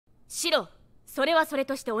シロ、それはそれ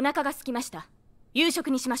としてお腹が空きました。夕食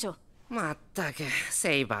にしましょう。まったく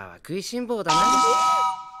セイバーは食いしん坊だな。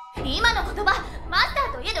今の言葉、マスタ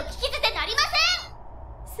ーといえど聞き捨てなりま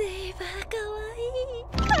セイバーかわい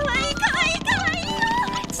い。かわいいかわいいよ。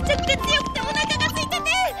ちっちゃくて強くてお腹が空いて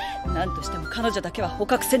て、なんとしても彼女だけは捕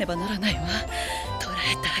獲せねばならないわ。捕ら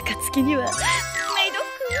えた暁にはメイド服、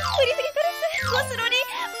フリフリドレス、ゴスロリ、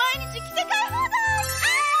毎日着せ替え放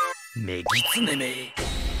題。メギツネめ、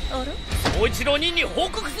あら、総一郎人に報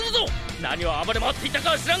告するぞ。何を暴れ回っていたか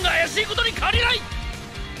は知らんが怪しいことに借りない。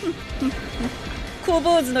小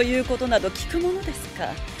坊主の言うことなど聞くものですか。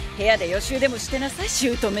部屋で予習でもしてなさい、シ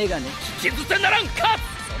ュートメガネ。聞き捨てならんか。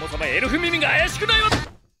そもそもエルフ耳が怪しくないわ。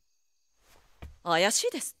怪し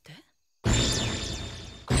いですって。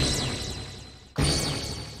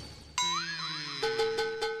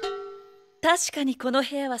確かにこの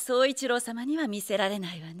部屋は宗一郎様には見せられ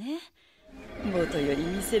ないわね。元より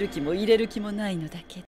見せる気も入れる気もないのだけど。